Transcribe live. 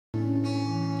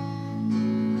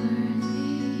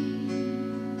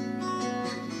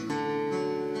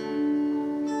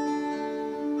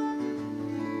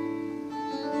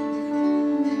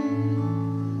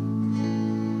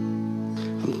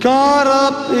caught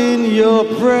up in your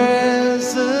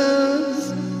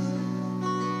presence,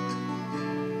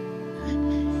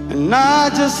 and I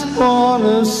just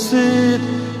wanna sit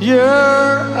here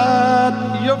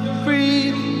at your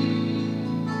feet.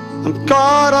 I'm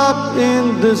caught up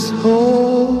in this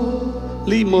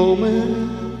holy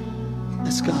moment.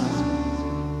 Yes, God,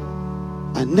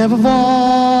 I never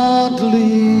want to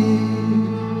leave.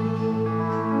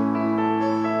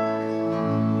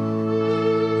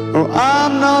 Oh,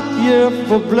 I'm not here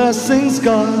for blessings,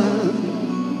 God.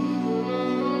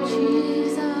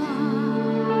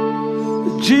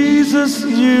 Jesus,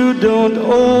 you don't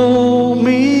owe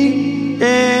me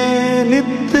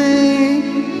anything,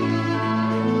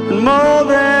 and more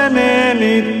than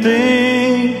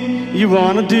anything you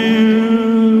wanna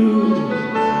do,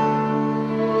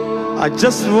 I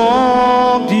just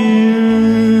want you.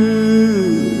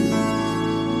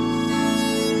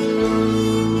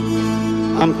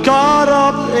 I'm caught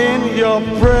up in your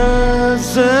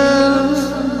presence,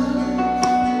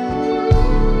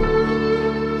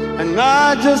 and I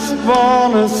just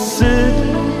wanna sit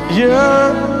here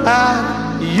at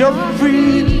your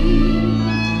feet.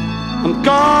 I'm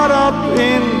caught up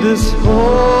in this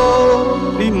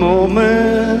holy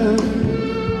moment.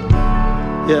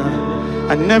 Yeah,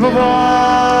 I never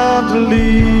want to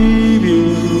leave you,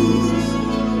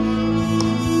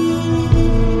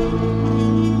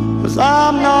 'cause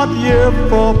I'm not here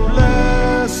for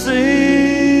blessings,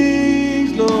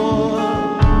 Lord.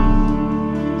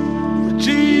 But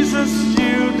Jesus,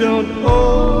 you don't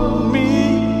owe me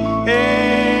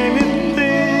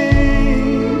anything,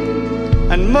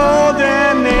 and more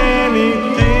than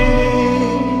anything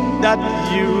that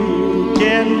you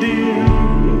can do,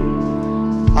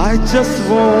 I just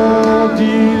want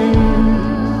you.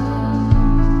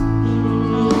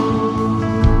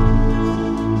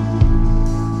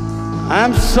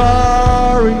 I'm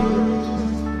sorry,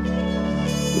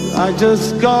 I just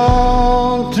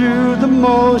gone through the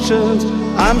motions.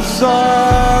 I'm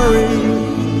sorry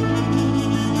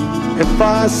if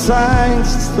I sang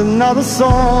just another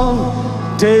song.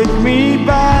 Take me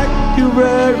back to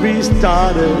where we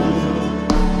started.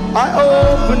 I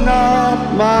open up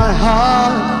my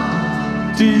heart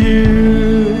to you,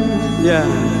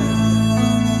 yeah.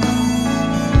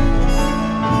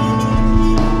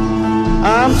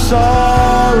 I'm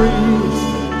sorry,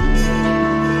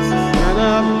 and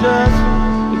I'm just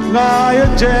with my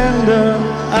agenda.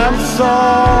 I'm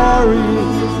sorry,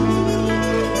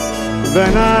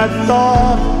 when I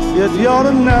thought that you're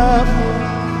enough.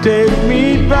 Take me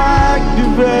back to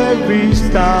where we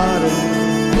started.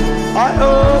 I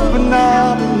open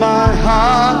up my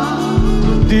heart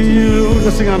to you.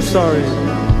 Let's sing I'm sorry.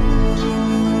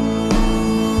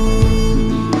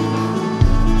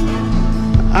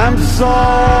 I'm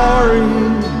sorry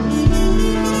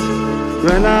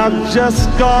when I've just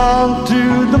gone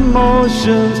through the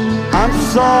motions. I'm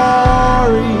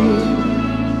sorry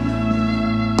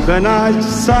when I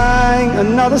sang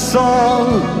another song.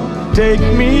 Take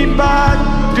me back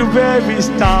to where we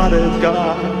started,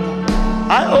 God.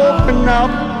 I open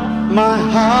up my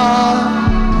heart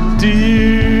to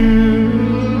you,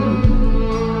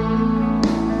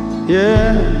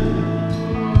 yeah.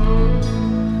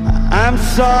 I'm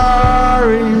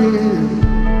sorry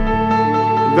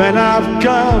when I've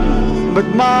come with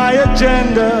my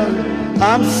agenda.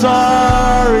 I'm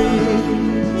sorry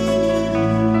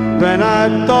when I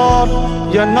thought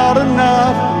you're not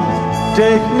enough.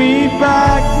 Take me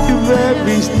back to where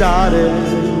we started.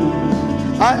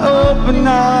 I open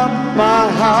up my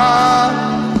heart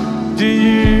to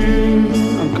you.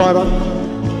 I'm caught up.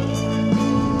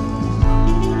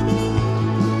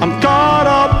 I'm caught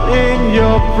up in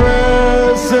your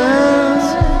presence,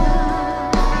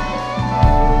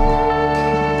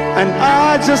 and I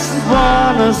just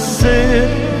wanna sit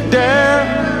there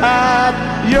at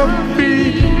your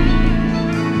feet.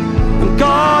 I'm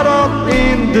caught up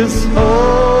in this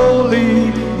holy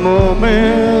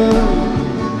moment.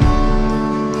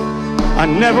 I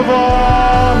never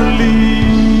wanna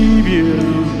leave you,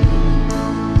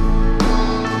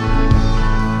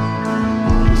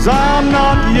 'cause I'm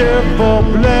not here for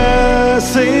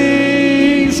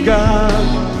blessings, God.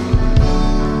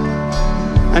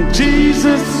 And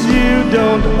Jesus, you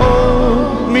don't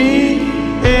owe me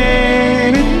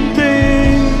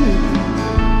anything,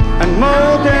 and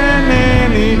more than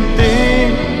anything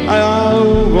I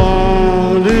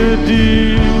want to do,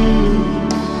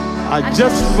 I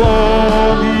just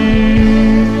want you.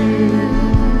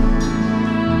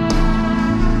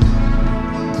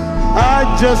 I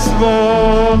just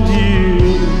want you,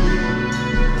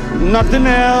 nothing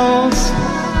else,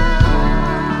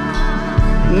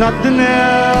 Nothing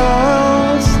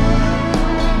else,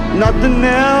 nothing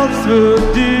else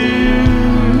will do.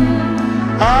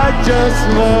 I just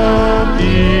want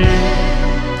you.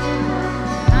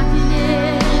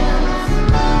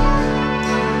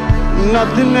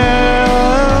 Nothing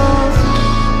else,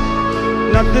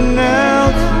 nothing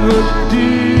else will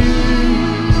do.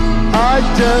 I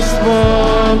just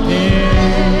want you.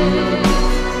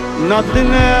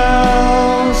 Nothing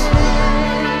else,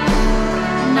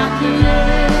 nothing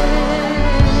else,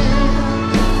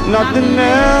 nothing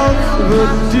else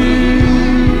will do.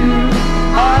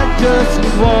 I just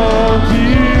want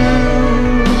you.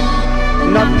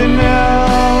 Nothing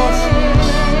else,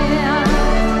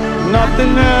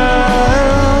 nothing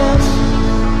else,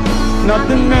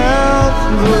 nothing else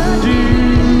will do.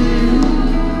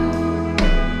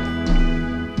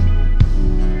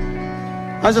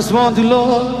 I just want you,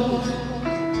 Lord.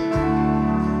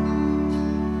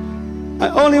 I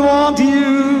only want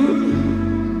you.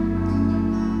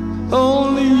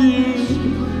 Only you.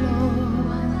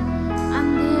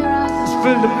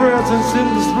 Feel the presence in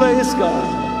this place, God.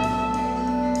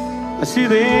 I see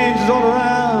the angels all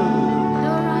around.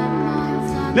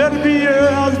 Let it be your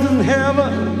house in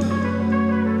heaven.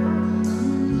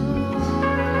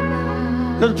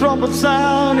 The trumpet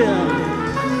sound, yeah.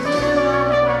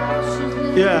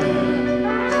 Yeah.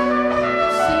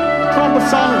 Trumpet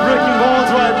sound is breaking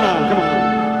walls right now. Come on.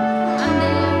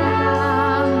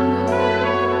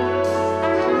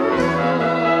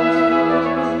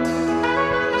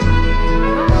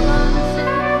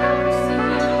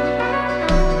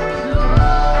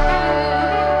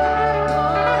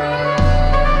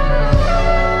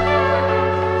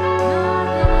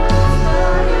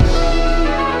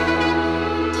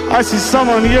 I see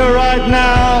someone here right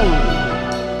now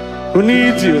who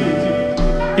needs you.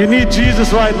 You need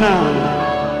Jesus right now.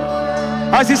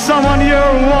 I see someone here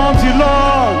who wants you,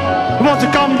 Lord, who wants to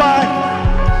come back.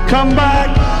 Come back.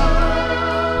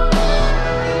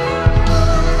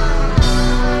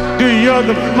 Do you hear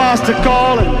the Master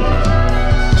calling?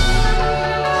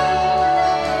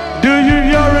 Do you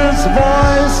hear his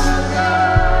voice?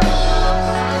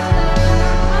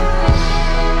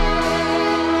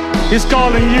 He's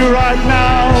calling you right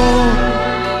now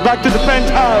back to the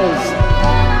penthouse.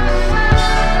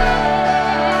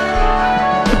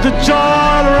 Put the joy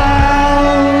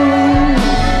around.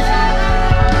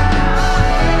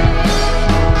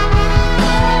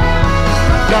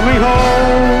 Coming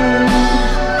home.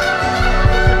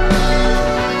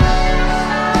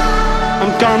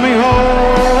 I'm coming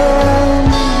home.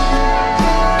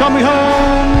 Coming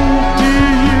home to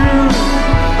you.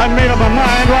 I made up my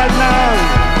mind right now.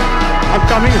 I'm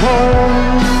coming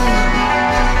home.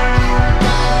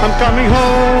 I'm coming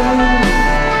home.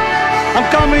 I'm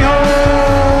coming home.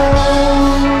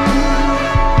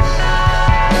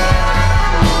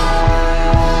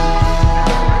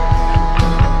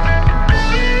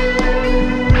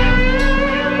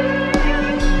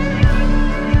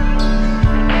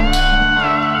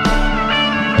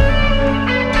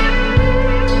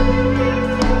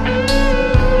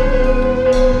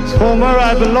 It's home where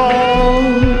I belong.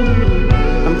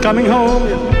 Coming home,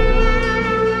 yeah.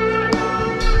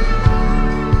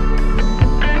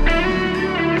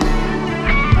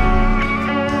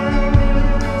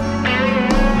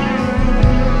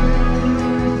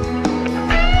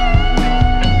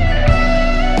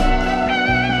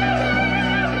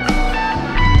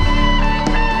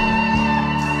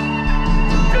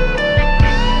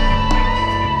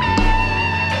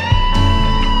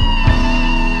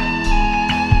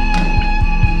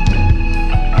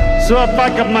 So I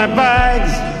pack up my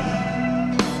bags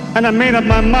and I made up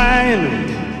my mind.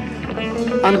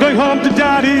 I'm going home to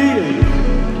Daddy.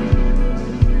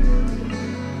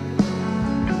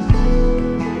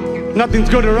 Nothing's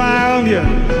good around here.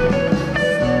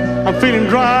 I'm feeling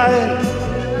dry.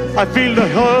 I feel the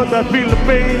hurt, I feel the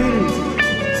pain.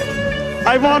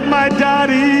 I want my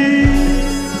daddy.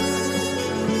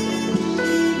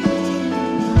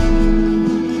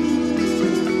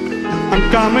 I'm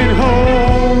coming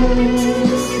home.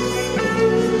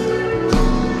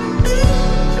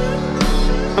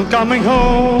 I'm coming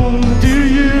home to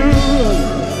you.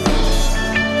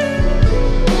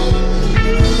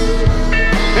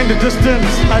 In the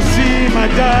distance I see my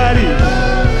daddy.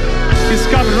 He's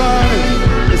coming running.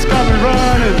 He's coming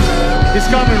running. He's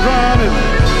coming running.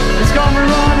 He's coming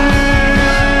running.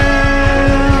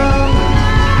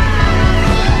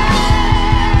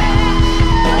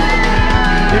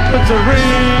 He puts a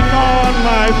ring on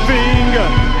my finger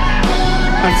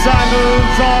and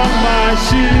sandals on my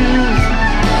shoes,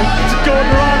 and it's a coat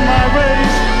around my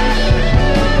waist.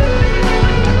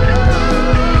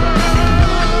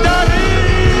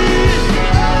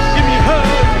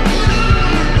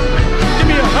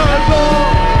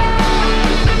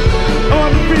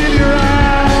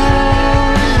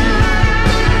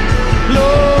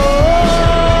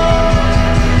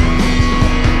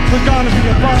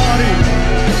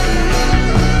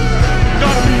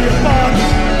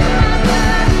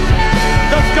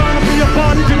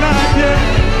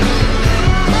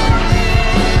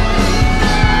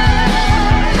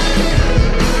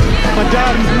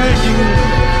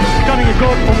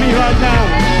 right now.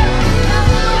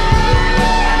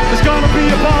 It's gonna be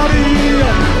a party.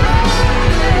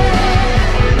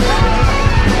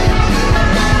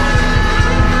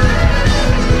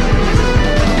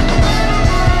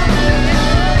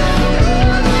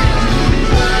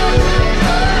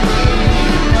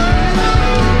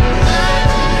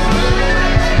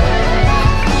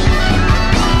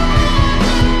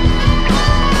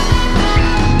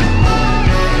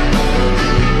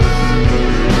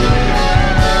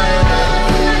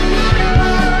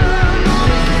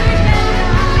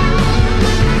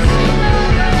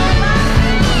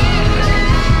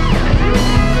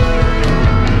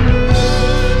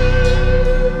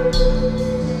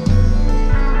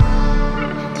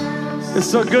 It's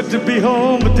so good to be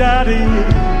home with Daddy.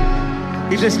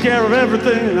 He takes care of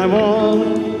everything I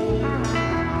want.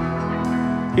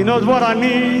 He knows what I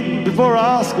need before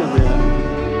I ask him. Yeah.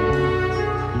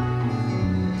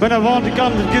 When I want, he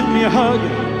comes and gives me a hug.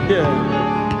 Yeah.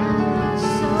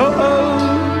 Oh.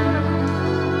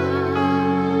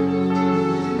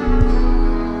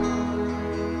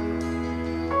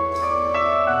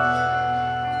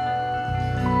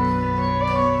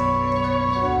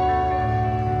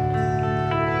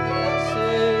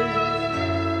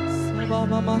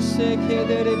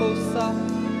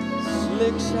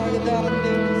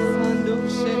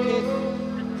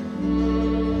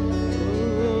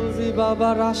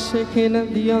 Baba Rashekina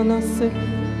Diana se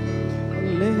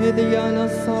Lehediana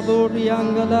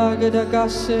Saboriangala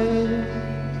Gadagashe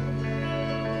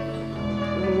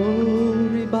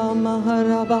Riba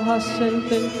Maharaba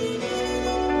Hashente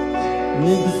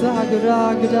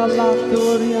Nigzagragda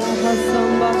Latoria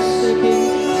Hasamba Sheke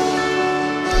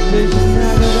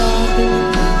Lishnagarade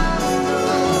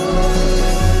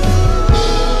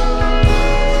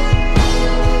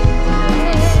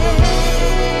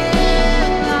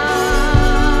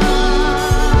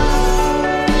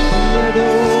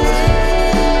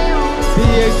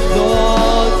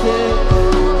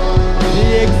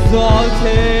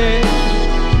exalted,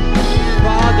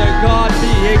 Father God,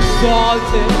 be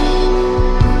exalted.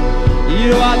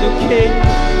 You are the King,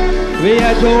 we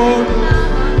adore.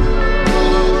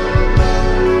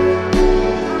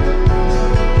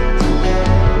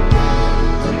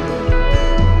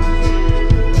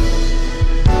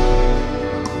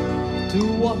 Do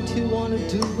what you want to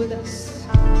do with us.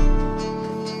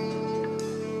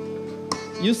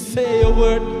 You say a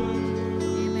word,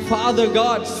 Father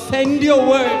God, send your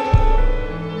word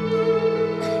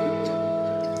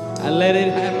and let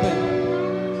it happen.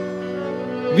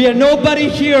 We are nobody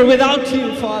here without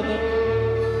you, Father.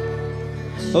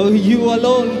 Oh, you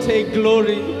alone take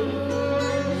glory.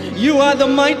 You are the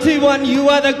mighty one. You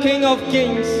are the King of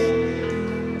kings.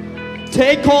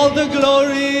 Take all the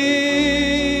glory.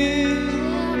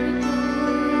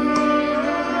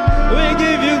 We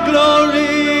give you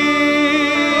glory.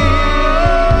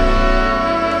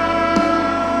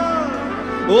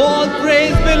 All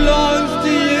praise belongs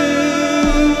to you.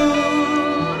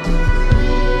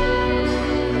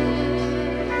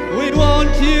 We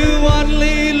want you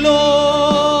only,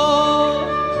 Lord.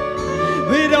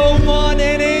 We don't want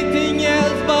anything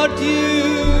else but you.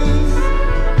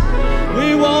 We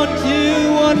want you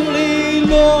only,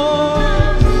 Lord.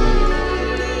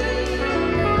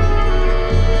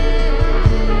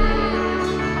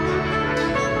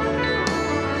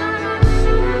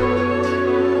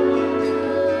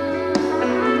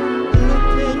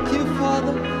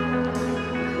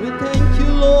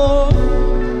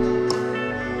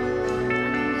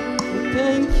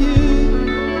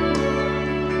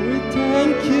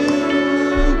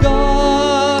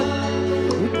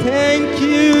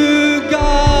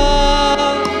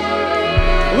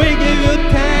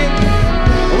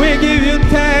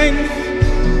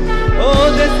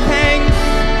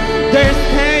 There's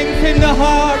thanks in the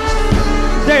heart.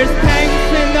 There's thanks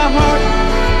in the heart.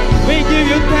 We give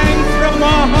you thanks from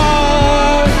our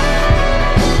heart.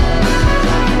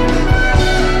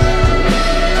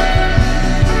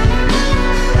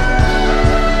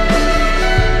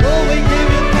 Oh, we give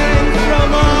you thanks from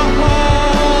our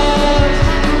heart.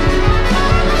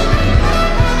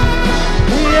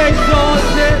 We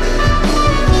exalt it.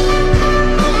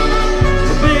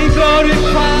 Be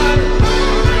glorified.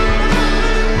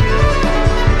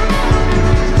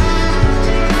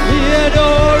 We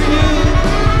adore you,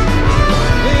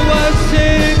 we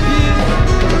worship you.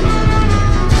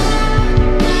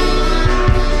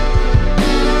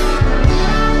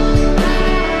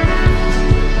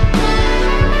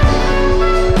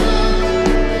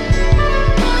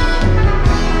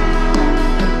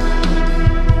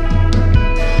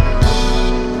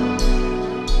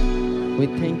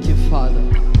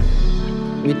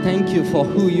 thank you for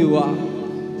who you are.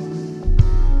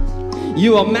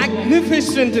 You are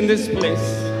magnificent in this place,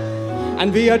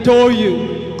 and we adore you.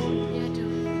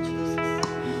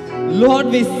 Lord,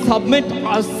 we submit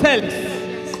ourselves.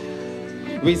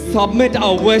 We submit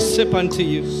our worship unto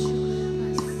you.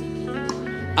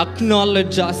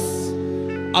 Acknowledge us.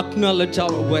 Acknowledge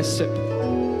our worship.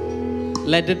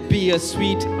 Let it be a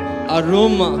sweet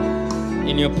aroma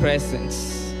in your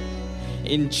presence.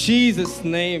 In Jesus'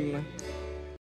 name.